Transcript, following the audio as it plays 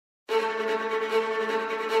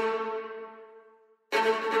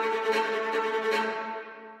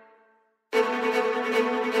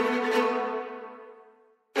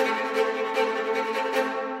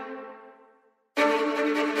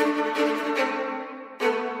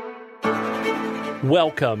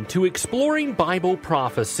Welcome to Exploring Bible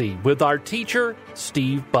Prophecy with our teacher,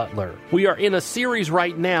 Steve Butler. We are in a series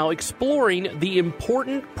right now exploring the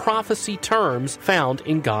important prophecy terms found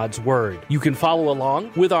in God's Word. You can follow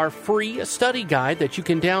along with our free study guide that you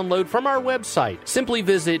can download from our website. Simply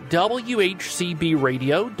visit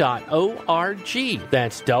whcbradio.org.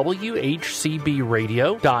 That's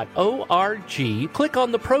whcbradio.org. Click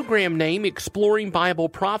on the program name Exploring Bible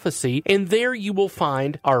Prophecy, and there you will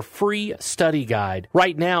find our free study guide.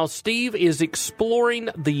 Right now, Steve is exploring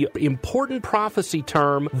the important prophecy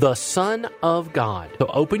term, the Son of God. So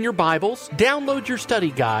open your Bibles, download your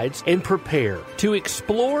study guides, and prepare to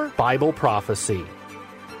explore Bible prophecy.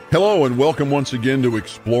 Hello, and welcome once again to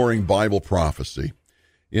Exploring Bible Prophecy.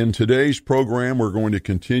 In today's program, we're going to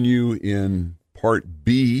continue in part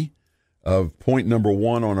B of point number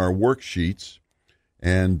 1 on our worksheets.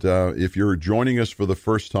 And if you're joining us for the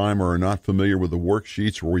first time or are not familiar with the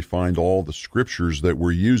worksheets where we find all the scriptures that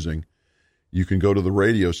we're using, you can go to the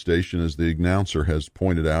radio station, as the announcer has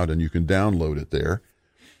pointed out, and you can download it there.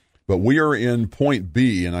 But we are in point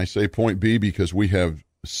B, and I say point B because we have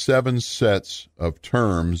 7 sets of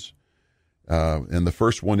terms, and the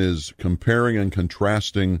first one is comparing and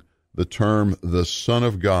contrasting the term the Son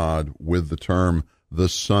of God with the term the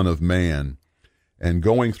Son of Man. And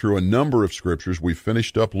going through a number of scriptures, we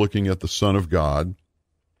finished up looking at the Son of God,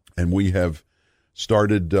 and we have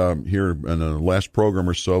started here in the last program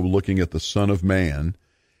or so looking at the Son of Man,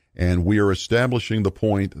 and we are establishing the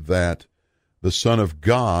point that the Son of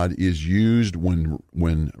God is used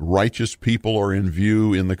when righteous people are in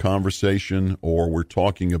view in the conversation, or we're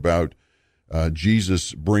talking about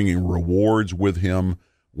Jesus bringing rewards with him,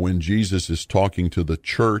 when Jesus is talking to the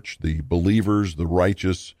church, the believers, the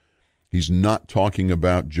righteous. He's not talking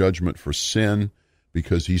about judgment for sin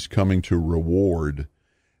because he's coming to reward.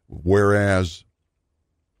 Whereas,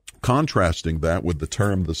 contrasting that with the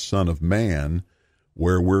term the Son of Man,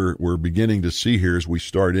 where we're beginning to see here as we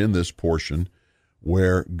start in this portion,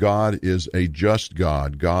 where God is a just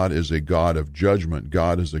God. God is a God of judgment.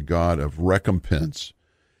 God is a God of recompense.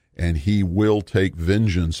 And he will take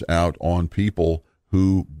vengeance out on people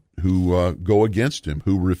who go against him,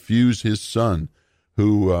 who refuse his Son,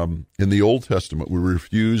 who in the Old Testament we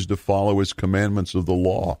refuse to follow his commandments of the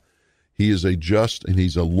law. He is a just and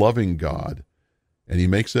he's a loving God, and he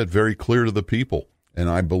makes that very clear to the people. And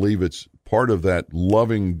I believe it's part of that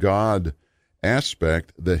loving God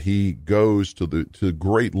aspect that he goes to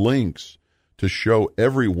great lengths to show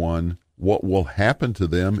everyone what will happen to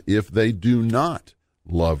them if they do not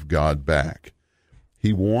love God back.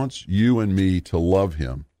 He wants you and me to love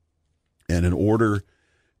him, and in order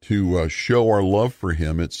to show our love for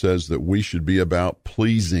him, it says that we should be about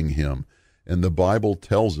pleasing him. And the Bible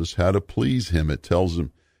tells us how to please him. It tells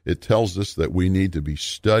us that we need to be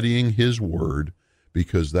studying his word,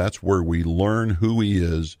 because that's where we learn who he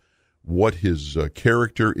is, what his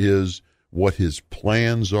character is, what his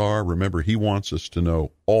plans are. Remember, he wants us to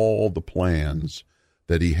know all the plans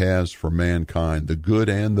that he has for mankind, the good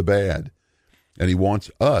and the bad. And he wants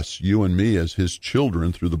us, you and me, as his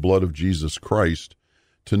children through the blood of Jesus Christ,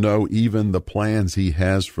 to know even the plans he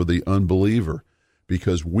has for the unbeliever,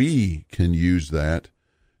 because we can use that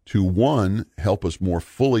to, one, help us more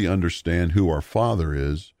fully understand who our Father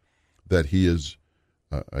is, that he is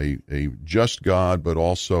a just God, but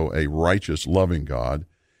also a righteous, loving God.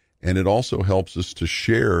 And it also helps us to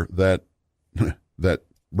share that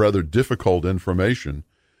rather difficult information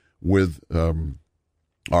with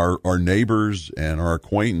our neighbors and our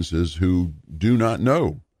acquaintances who do not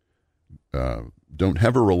know, don't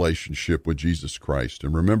have a relationship with Jesus Christ.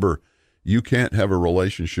 And remember, you can't have a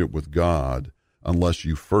relationship with God unless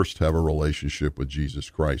you first have a relationship with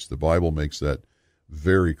Jesus Christ. The Bible makes that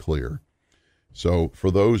very clear. So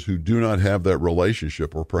for those who do not have that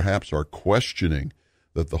relationship, or perhaps are questioning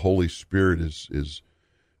that the Holy Spirit is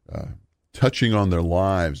touching on their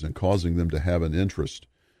lives and causing them to have an interest,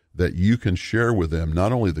 that you can share with them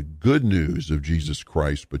not only the good news of Jesus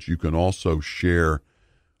Christ, but you can also share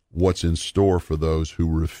what's in store for those who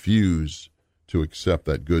refuse to accept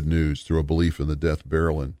that good news through a belief in the death,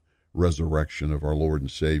 burial, and resurrection of our Lord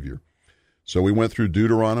and Savior. So we went through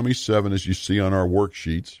Deuteronomy 7, as you see on our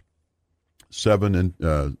worksheets,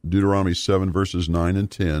 Deuteronomy 7 verses 9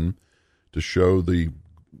 and 10, to show the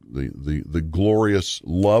glorious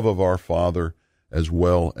love of our Father, as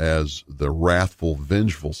well as the wrathful,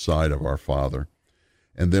 vengeful side of our Father.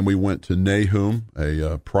 And then we went to Nahum,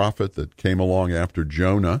 a prophet that came along after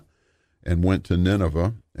Jonah, and went to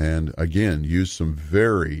Nineveh, and again used some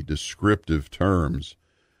very descriptive terms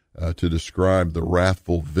to describe the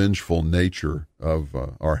wrathful, vengeful nature of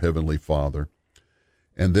our Heavenly Father.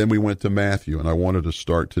 And then we went to Matthew, and I wanted to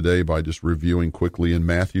start today by just reviewing quickly in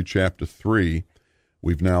Matthew chapter 3.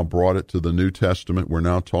 We've now brought it to the New Testament. We're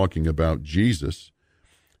now talking about Jesus,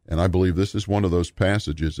 and I believe this is one of those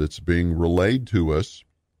passages that's being relayed to us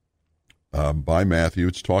by Matthew.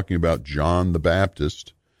 It's talking about John the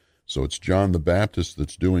Baptist. So it's John the Baptist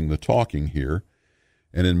that's doing the talking here.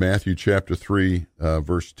 And in Matthew chapter 3,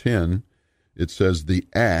 verse 10, it says the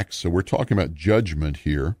axe, so we're talking about judgment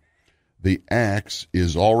here. The axe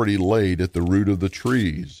is already laid at the root of the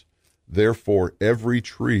trees. Therefore, every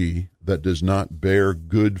tree that does not bear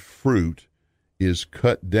good fruit is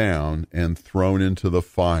cut down and thrown into the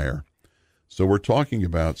fire. So we're talking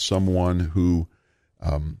about someone who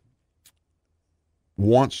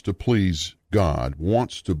wants to please God,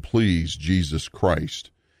 wants to please Jesus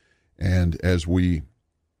Christ. And as we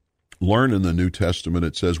learn in the New Testament,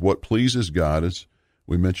 it says what pleases God is,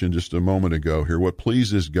 we mentioned just a moment ago here, what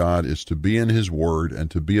pleases God is to be in His Word and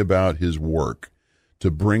to be about His work, to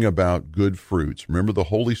bring about good fruits. Remember, the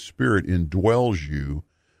Holy Spirit indwells you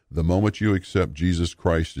the moment you accept Jesus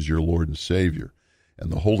Christ as your Lord and Savior.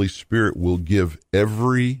 And the Holy Spirit will give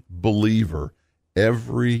every believer,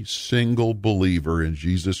 every single believer in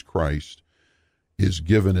Jesus Christ is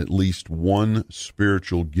given at least one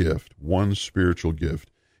spiritual gift,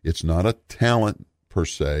 It's not a talent per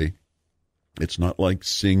se. It's not like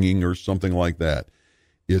singing or something like that.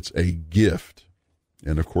 It's a gift.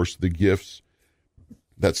 And of course, the gifts,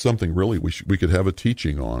 that's something really we could have a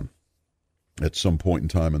teaching on at some point in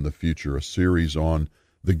time in the future, a series on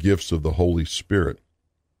the gifts of the Holy Spirit.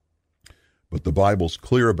 But the Bible's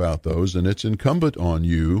clear about those, and it's incumbent on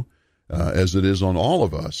you, as it is on all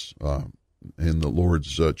of us in the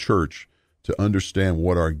Lord's church, to understand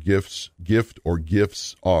what our gifts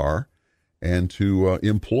are, and to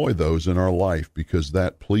employ those in our life, because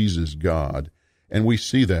that pleases God. And we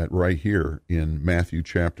see that right here in Matthew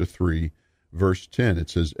chapter 3, verse 10. It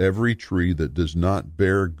says, every tree that does not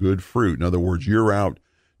bear good fruit. In other words, you're out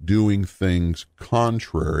doing things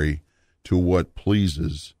contrary to what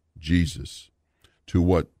pleases Jesus, to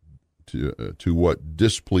what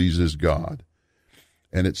displeases God.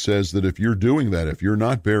 And it says that if you're doing that, if you're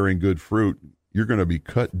not bearing good fruit, you're going to be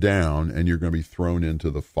cut down and you're going to be thrown into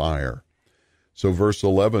the fire. So verse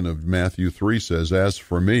 11 of Matthew 3 says, as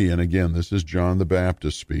for me, and again, this is John the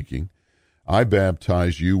Baptist speaking, I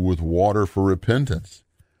baptize you with water for repentance,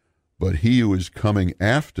 but he who is coming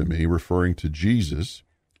after me, referring to Jesus,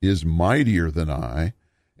 is mightier than I,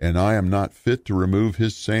 and I am not fit to remove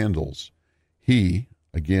his sandals. He,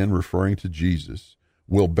 again referring to Jesus,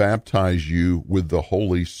 will baptize you with the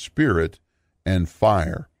Holy Spirit and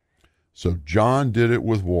fire. So John did it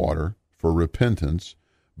with water for repentance,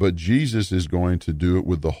 but Jesus is going to do it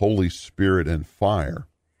with the Holy Spirit and fire.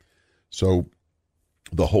 So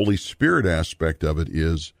the Holy Spirit aspect of it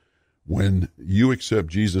is when you accept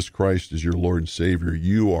Jesus Christ as your Lord and Savior,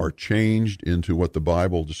 you are changed into what the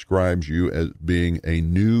Bible describes you as being a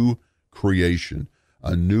new creation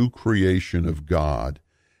of God.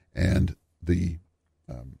 And the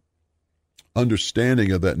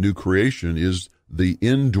understanding of that new creation is the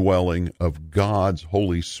indwelling of God's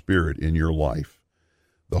Holy Spirit in your life.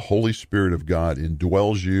 The Holy Spirit of God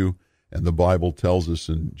indwells you, and the Bible tells us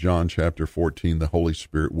in John chapter 14, the Holy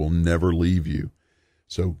Spirit will never leave you.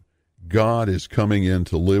 So God is coming in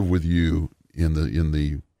to live with you in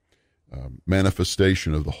the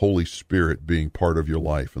manifestation of the Holy Spirit being part of your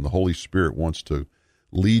life. And the Holy Spirit wants to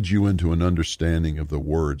lead you into an understanding of the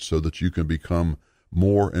Word so that you can become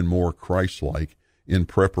more and more Christ-like in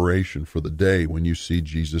preparation for the day when you see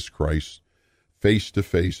Jesus Christ face to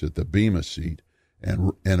face at the Bema seat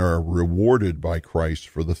and are rewarded by Christ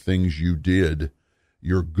for the things you did,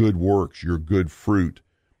 your good works, your good fruit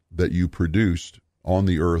that you produced on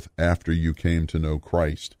the earth after you came to know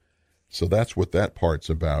Christ. So that's what that part's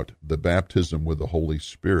about, the baptism with the Holy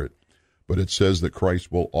Spirit. But it says that Christ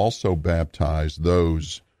will also baptize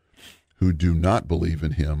those who do not believe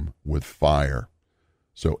in him with fire.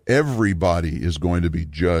 So everybody is going to be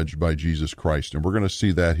judged by Jesus Christ. And we're going to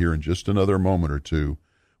see that here in just another moment or two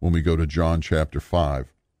when we go to John chapter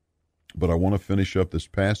 5. But I want to finish up this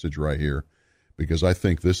passage right here because I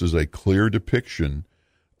think this is a clear depiction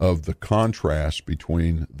of the contrast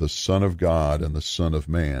between the Son of God and the Son of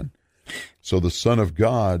Man. So the Son of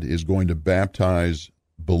God is going to baptize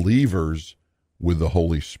believers with the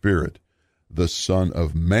Holy Spirit. The Son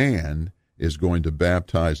of Man is going to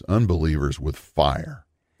baptize unbelievers with fire.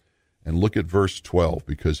 And look at verse 12,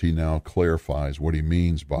 because he now clarifies what he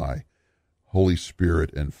means by Holy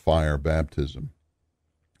Spirit and fire baptism.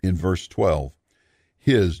 In verse 12,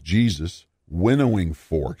 Jesus, winnowing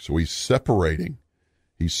fork, so he's separating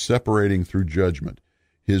through judgment.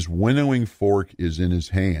 His winnowing fork is in his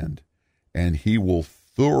hand, and he will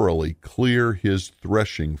thoroughly clear his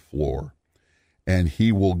threshing floor, and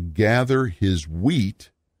he will gather his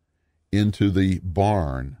wheat into the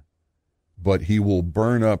barn, but he will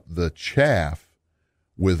burn up the chaff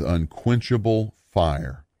with unquenchable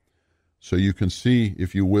fire. So you can see,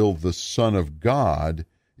 if you will, the Son of God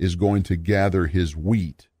is going to gather his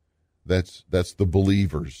wheat. That's the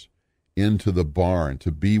believers into the barn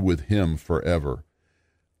to be with him forever.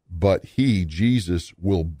 But he, Jesus,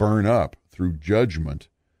 will burn up through judgment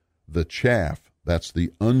the chaff, that's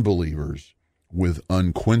the unbelievers, with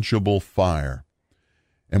unquenchable fire.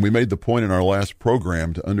 And we made the point in our last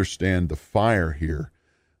program to understand the fire here,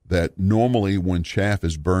 that normally when chaff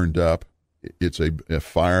is burned up, it's a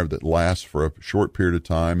fire that lasts for a short period of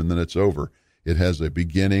time and then it's over. It has a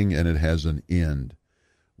beginning and it has an end.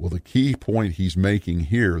 Well, the key point he's making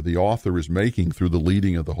here, the author is making through the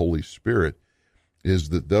leading of the Holy Spirit, is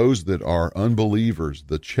that those that are unbelievers,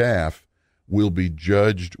 the chaff, will be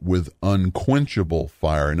judged with unquenchable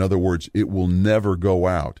fire. In other words, it will never go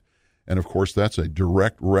out. And of course, that's a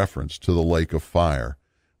direct reference to the lake of fire,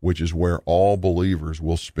 which is where all believers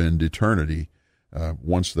will spend eternity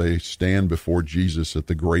once they stand before Jesus at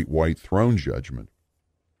the great white throne judgment.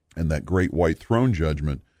 And that great white throne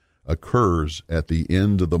judgment occurs at the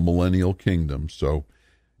end of the millennial kingdom. So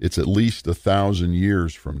it's at least 1,000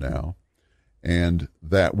 years from now. And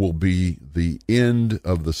that will be the end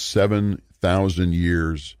of the 7,000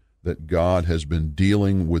 years that God has been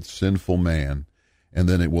dealing with sinful man. And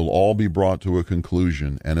then it will all be brought to a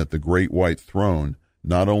conclusion. And at the great white throne,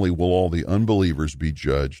 not only will all the unbelievers be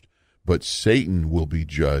judged, but Satan will be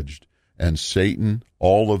judged. And Satan,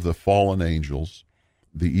 all of the fallen angels,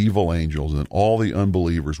 the evil angels, and all the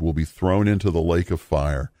unbelievers will be thrown into the lake of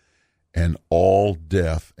fire, and all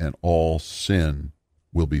death and all sin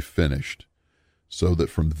will be finished. So that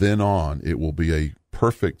from then on, it will be a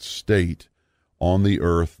perfect state on the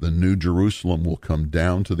earth. The New Jerusalem will come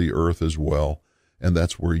down to the earth as well, and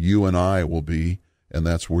that's where you and I will be, and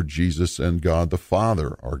that's where Jesus and God the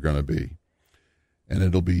Father are going to be. And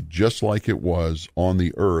it'll be just like it was on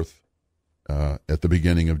the earth at the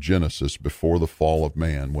beginning of Genesis, before the fall of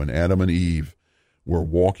man, when Adam and Eve were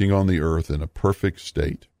walking on the earth in a perfect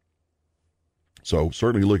state. So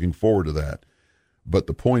certainly looking forward to that. But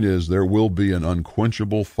the point is, there will be an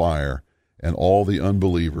unquenchable fire, and all the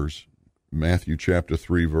unbelievers, Matthew chapter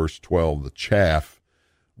 3, verse 12, the chaff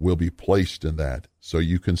will be placed in that. So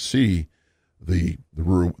you can see the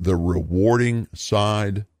rewarding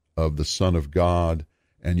side of the Son of God,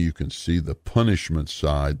 and you can see the punishment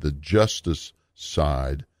side, the justice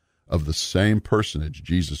side of the same personage,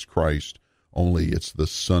 Jesus Christ, only it's the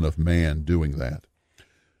Son of Man doing that.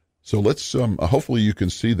 So let's hopefully you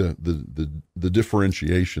can see the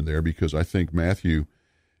differentiation there, because I think Matthew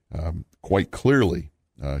quite clearly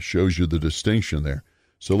shows you the distinction there.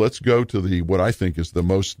 So let's go to what I think is the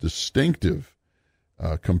most distinctive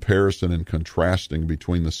comparison and contrasting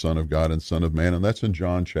between the Son of God and Son of Man, and that's in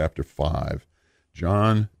John chapter 5.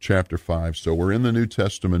 John chapter 5. So we're in the New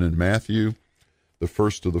Testament in Matthew, the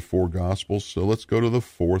first of the four Gospels. So let's go to the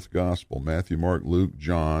fourth Gospel, Matthew, Mark, Luke,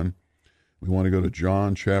 John. We want to go to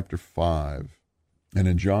John chapter 5. And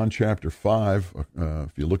in John chapter 5,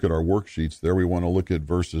 if you look at our worksheets there, we want to look at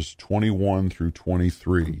verses 21 through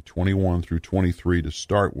 23. 21 through 23 to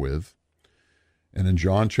start with. And in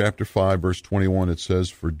John chapter 5, verse 21, it says,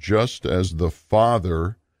 "For just as the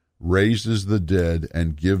Father raises the dead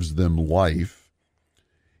and gives them life,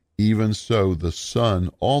 even so the Son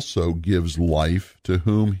also gives life to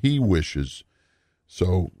whom he wishes."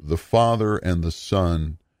 So the Father and the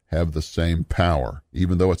Son have the same power,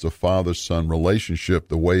 even though it's a father-son relationship,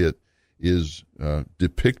 the way it is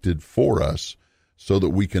depicted for us, so that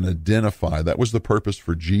we can identify. That was the purpose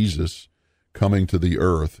for Jesus coming to the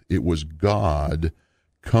earth. It was God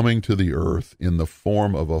coming to the earth in the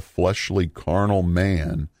form of a fleshly, carnal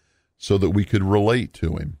man, so that we could relate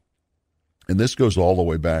to him. And this goes all the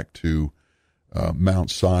way back to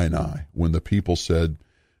Mount Sinai, when the people said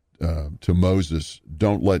to Moses,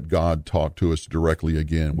 "Don't let God talk to us directly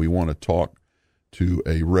again. We want to talk to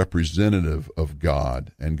a representative of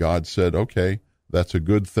God." And God said, "Okay, that's a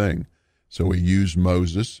good thing." So he used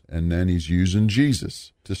Moses, and then he's using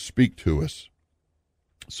Jesus to speak to us.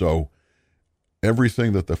 So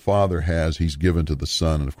everything that the Father has, he's given to the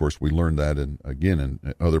Son. And of course, we learned that in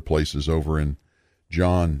other places over in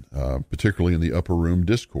John, particularly in the Upper Room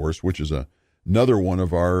Discourse, which is another one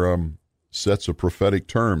of our sets of prophetic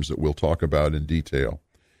terms that we'll talk about in detail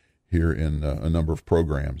here in a number of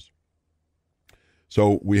programs.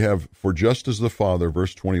 So we have, "For just as the Father,"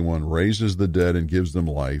 verse 21, "raises the dead and gives them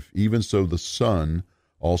life, even so the Son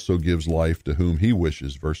also gives life to whom he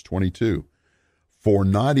wishes. Verse 22, for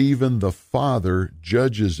not even the Father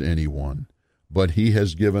judges anyone, but he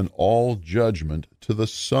has given all judgment to the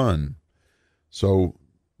Son. So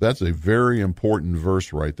that's a very important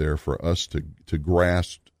verse right there for us to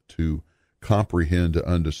grasp, to comprehend, to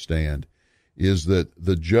understand, is that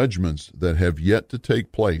the judgments that have yet to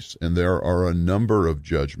take place, and there are a number of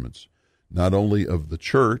judgments, not only of the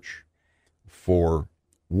church for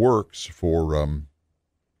works, for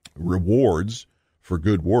rewards for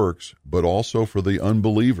good works, but also for the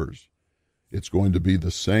unbelievers. It's going to be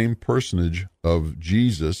the same personage of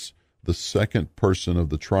Jesus, the second person of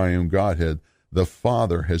the triune Godhead. The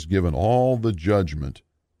Father has given all the judgment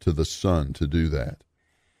to the Son to do that.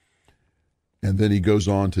 And then he goes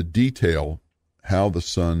on to detail how the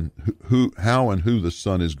Son, how and who the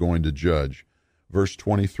Son is going to judge. Verse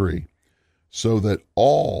 23, so that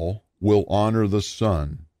all will honor the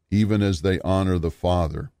Son, even as they honor the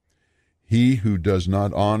Father. He who does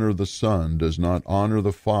not honor the Son does not honor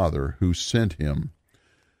the Father who sent him.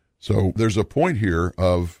 So there's a point here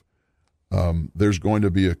of there's going to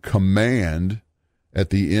be a command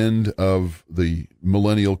at the end of the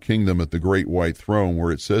millennial kingdom at the great white throne,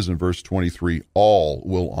 where it says in verse 23, all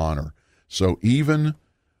will honor. So even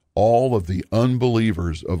all of the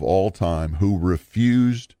unbelievers of all time who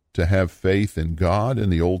refused to have faith in God in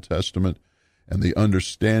the Old Testament and the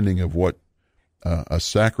understanding of what a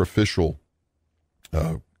sacrificial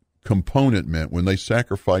component meant. When they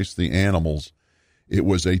sacrificed the animals, it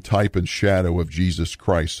was a type and shadow of Jesus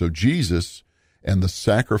Christ. So Jesus and the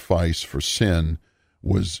sacrifice for sin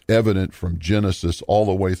was evident from Genesis all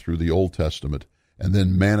the way through the Old Testament, and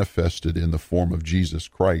then manifested in the form of Jesus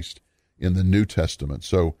Christ in the New Testament.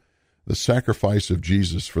 So the sacrifice of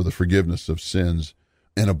Jesus for the forgiveness of sins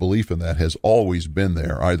and a belief in that has always been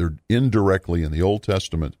there, either indirectly in the Old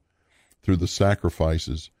Testament through the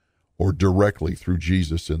sacrifices or directly through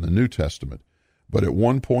Jesus in the New Testament. But at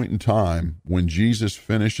one point in time, when Jesus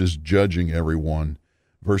finishes judging everyone,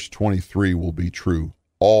 verse 23 will be true.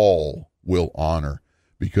 All will honor,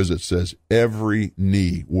 because it says every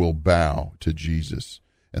knee will bow to Jesus.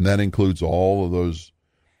 And that includes all of those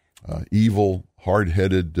evil,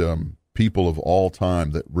 hard-headed people of all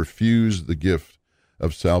time that refuse the gift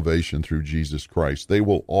of salvation through Jesus Christ. They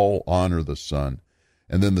will all honor the Son.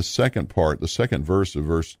 And then the second part, the second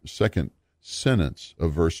second sentence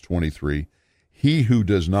of verse 23, he who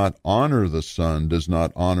does not honor the Son does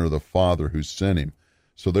not honor the Father who sent him.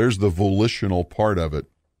 So there's the volitional part of it.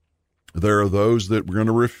 There are those that are going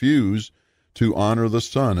to refuse to honor the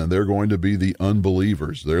Son, and they're going to be the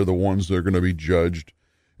unbelievers. They're the ones that are going to be judged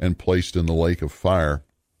and placed in the lake of fire,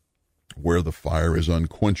 where the fire is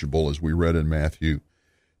unquenchable, as we read in Matthew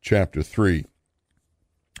chapter 3.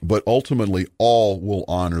 But ultimately, all will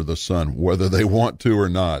honor the Son, whether they want to or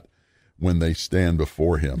not, when they stand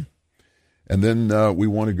before him. And then we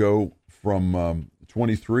want to go from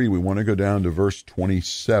 23, we want to go down to verse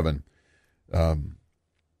 27. And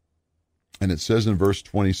it says in verse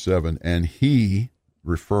 27, and he,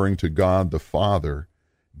 referring to God the Father,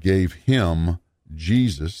 gave him,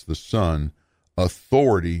 Jesus the Son,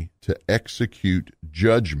 authority to execute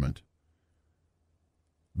judgment,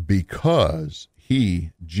 because he,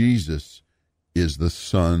 Jesus, is the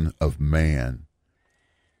Son of Man.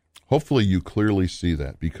 Hopefully you clearly see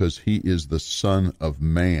that, because he is the Son of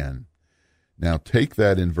Man. Now take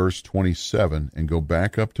that in verse 27 and go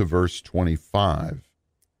back up to verse 25.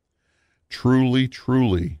 Truly,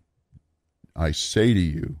 truly, I say to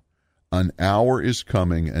you, an hour is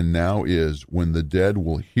coming, and now is, when the dead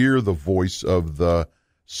will hear the voice of the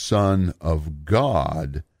Son of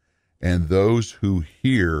God, and those who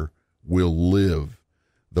hear will live.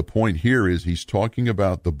 The point here is he's talking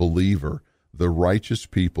about the believer, the righteous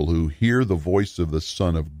people who hear the voice of the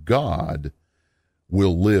Son of God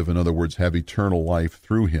will live. In other words, have eternal life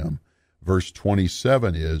through him. Verse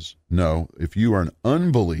 27 is, no, if you are an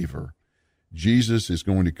unbeliever, Jesus is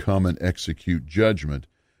going to come and execute judgment,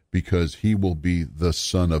 because he will be the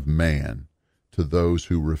Son of Man to those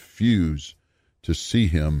who refuse to see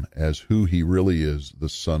him as who he really is, the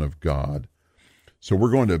Son of God. So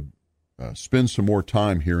we're going to spend some more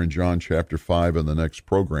time here in John chapter 5 in the next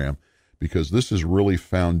program, because this is really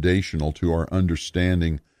foundational to our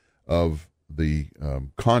understanding of the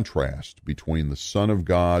contrast between the Son of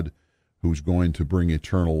God, who's going to bring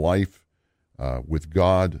eternal life with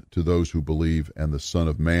God to those who believe, and the Son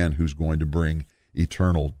of Man, who's going to bring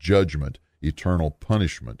eternal judgment, eternal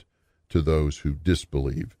punishment to those who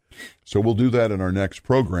disbelieve. So we'll do that in our next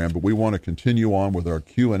program, but we want to continue on with our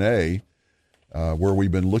Q&A, where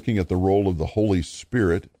we've been looking at the role of the Holy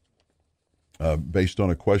Spirit based on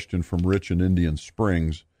a question from Rich in Indian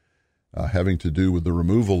Springs having to do with the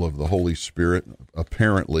removal of the Holy Spirit,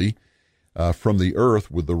 apparently, from the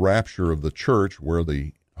earth with the rapture of the church, where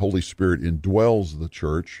the Holy Spirit indwells the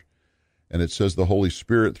church. And it says the Holy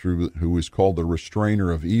Spirit, who is called the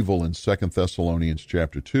restrainer of evil in 2 Thessalonians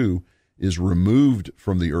chapter 2, is removed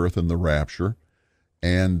from the earth in the rapture.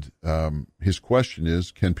 And his question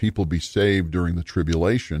is, can people be saved during the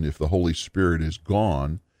tribulation if the Holy Spirit is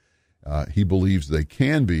gone? He believes they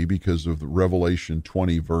can be because of the Revelation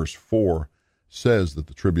 20 verse 4 says that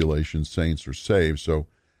the tribulation saints are saved. So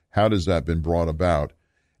how has that been brought about?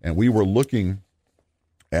 And we were looking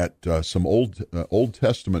at some Old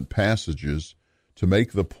Testament passages to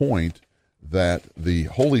make the point that the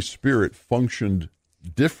Holy Spirit functioned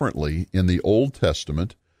differently in the Old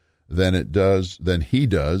Testament than he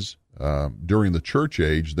does during the church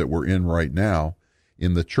age that we're in right now.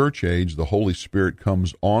 In the church age, the Holy Spirit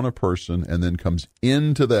comes on a person and then comes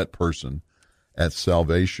into that person at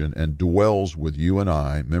salvation and dwells with you and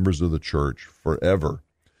I, members of the church, forever.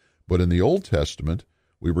 But in the Old Testament,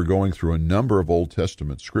 we were going through a number of Old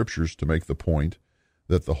Testament scriptures to make the point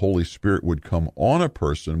that the Holy Spirit would come on a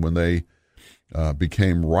person when they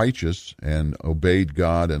became righteous and obeyed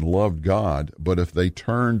God and loved God. But if they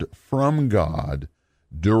turned from God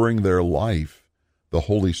during their life, the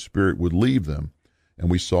Holy Spirit would leave them. And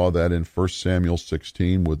we saw that in 1 Samuel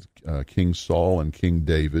 16 with King Saul and King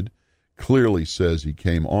David. Clearly says he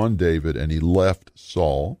came on David and he left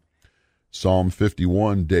Saul. Psalm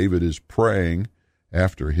 51, David is praying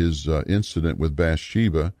after his incident with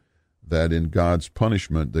Bathsheba that in God's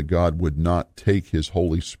punishment that God would not take his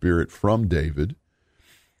Holy Spirit from David.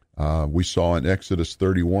 We saw in Exodus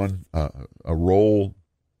 31 a role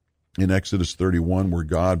in Exodus 31 where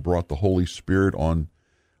God brought the Holy Spirit on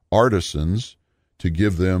artisans to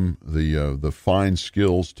give them the fine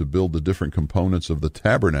skills to build the different components of the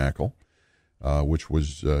tabernacle, which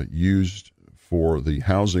was used for the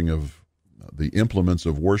housing of the implements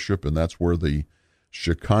of worship, and that's where the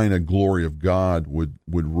Shekinah glory of God would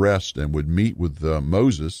rest and would meet with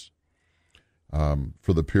Moses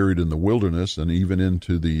for the period in the wilderness and even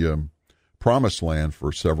into the promised land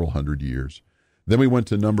for several hundred years. Then we went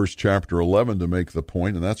to Numbers chapter 11 to make the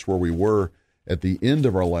point, and that's where we were at the end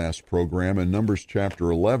of our last program. In Numbers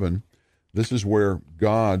chapter 11, this is where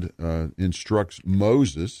God instructs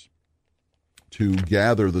Moses to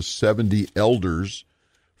gather the 70 elders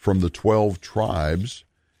from the 12 tribes.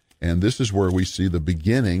 And this is where we see the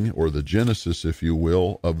beginning, or the genesis, if you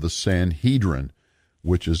will, of the Sanhedrin,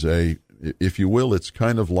 which is if you will, it's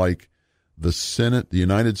kind of like the Senate, the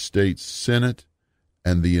United States Senate,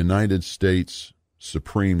 and the United States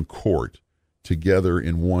Supreme Court together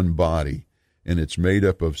in one body. And it's made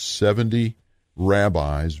up of 70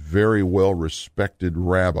 rabbis, very well-respected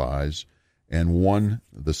rabbis, and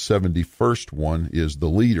the 71st one is the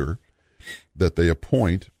leader that they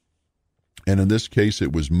appoint. And in this case,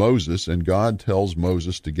 it was Moses, and God tells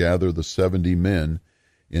Moses to gather the 70 men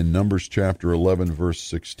in Numbers chapter 11, verse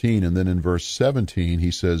 16. And then in verse 17,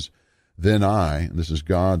 he says, then and this is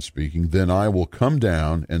God speaking, then I will come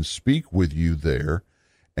down and speak with you there,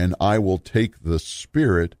 and I will take the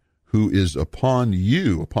Spirit who is upon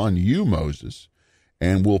you, Moses,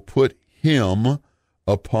 and will put him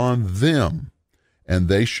upon them, and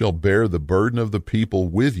they shall bear the burden of the people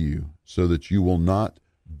with you, so that you will not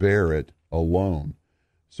bear it alone.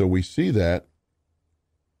 So we see that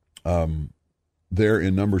there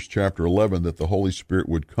in Numbers chapter 11, that the Holy Spirit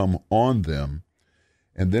would come on them.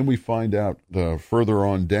 And then we find out further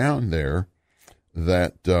on down there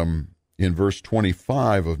that in verse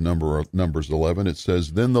 25 of Numbers 11, it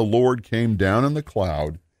says, then the Lord came down in the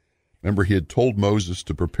cloud. Remember, he had told Moses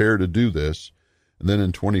to prepare to do this. And then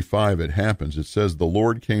in 25, it happens. It says, the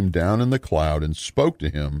Lord came down in the cloud and spoke to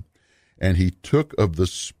him, and he took of the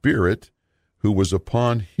Spirit who was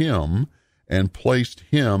upon him and placed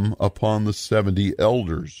him upon the 70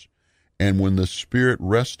 elders. And when the Spirit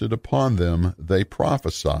rested upon them, they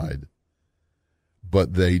prophesied.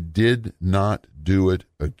 But they did not do it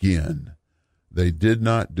again. They did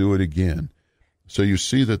not do it again. So you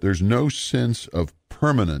see that there's no sense of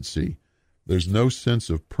permanency. There's no sense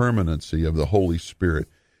of permanency of the Holy Spirit.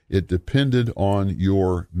 It depended on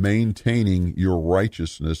your maintaining your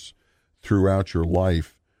righteousness throughout your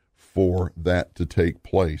life for that to take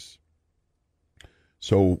place.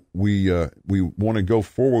 So we want to go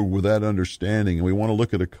forward with that understanding, and we want to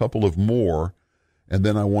look at a couple of more, and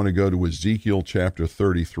then I want to go to Ezekiel chapter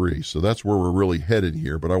 33. So that's where we're really headed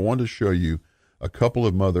here. But I want to show you a couple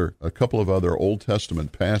of other Old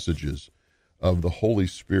Testament passages of the Holy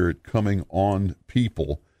Spirit coming on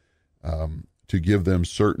people to give them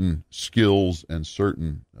certain skills and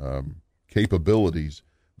certain capabilities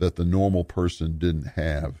that the normal person didn't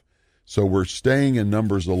have. So we're staying in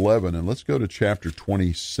Numbers 11, and let's go to chapter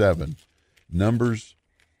 27. Numbers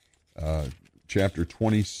chapter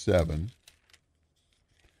 27.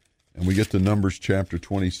 And we get to Numbers chapter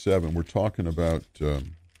 27. We're talking about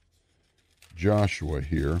Joshua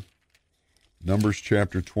here. Numbers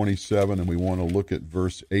chapter 27, and we want to look at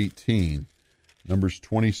verse 18. Numbers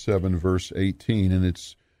 27, verse 18, and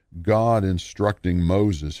it's God instructing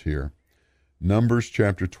Moses here. Numbers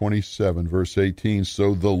chapter 27, verse 18,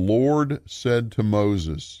 so the Lord said to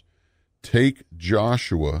Moses, take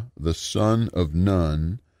Joshua, the son of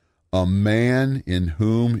Nun, a man in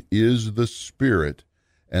whom is the Spirit,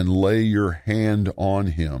 and lay your hand on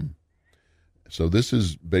him. So this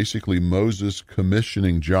is basically Moses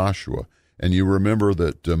commissioning Joshua. And you remember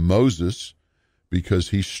that Moses, because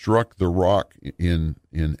he struck the rock in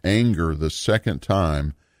anger the second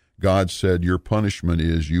time, God said, your punishment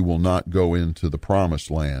is you will not go into the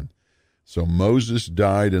promised land. So Moses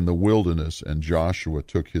died in the wilderness, and Joshua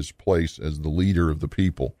took his place as the leader of the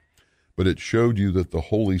people. But it showed you that the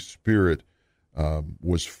Holy Spirit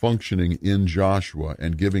was functioning in Joshua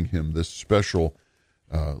and giving him this special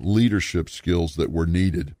leadership skills that were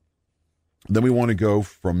needed. Then we want to go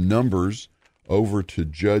from Numbers over to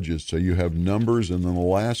Judges. So you have Numbers and then the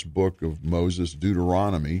last book of Moses,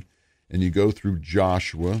 Deuteronomy, and you go through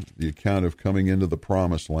Joshua, the account of coming into the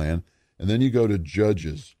promised land, and then you go to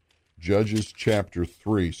Judges, Judges chapter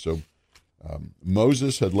 3. So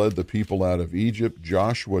Moses had led the people out of Egypt.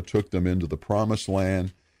 Joshua took them into the promised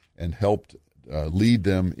land and helped lead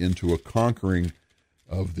them into a conquering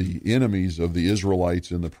of the enemies of the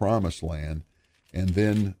Israelites in the promised land. And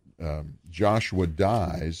then Joshua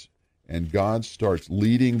dies, and God starts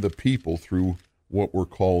leading the people through what were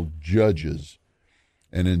called judges.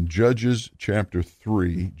 And in Judges chapter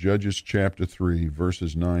 3,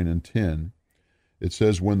 verses 9 and 10, it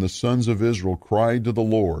says, when the sons of Israel cried to the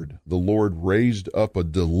Lord raised up a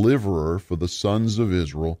deliverer for the sons of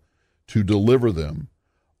Israel to deliver them,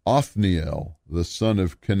 Othniel, the son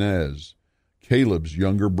of Kenaz, Caleb's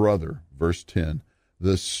younger brother. Verse 10,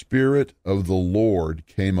 the Spirit of the Lord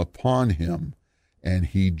came upon him, and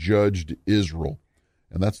he judged Israel.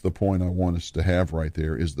 And that's the point I want us to have right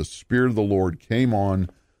there, is the Spirit of the Lord came on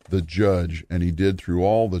the judge, and he did through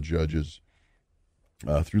all the judges,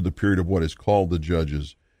 through the period of what is called the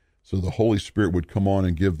judges. So the Holy Spirit would come on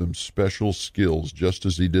and give them special skills, just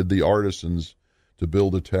as he did the artisans to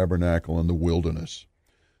build a tabernacle in the wilderness.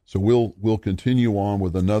 So we'll continue on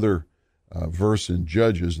with another verse in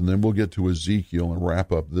Judges, and then we'll get to Ezekiel and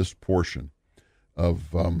wrap up this portion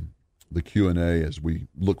of the Q&A as we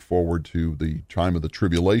look forward to the time of the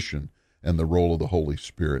tribulation and the role of the Holy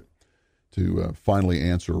Spirit to finally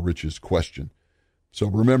answer Rich's question. So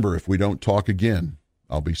remember, if we don't talk again,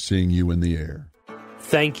 I'll be seeing you in the air.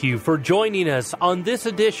 Thank you for joining us on this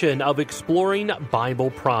edition of Exploring Bible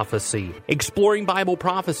Prophecy. Exploring Bible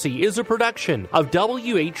Prophecy is a production of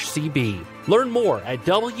WHCB. Learn more at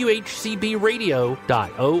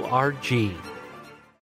WHCBradio.org.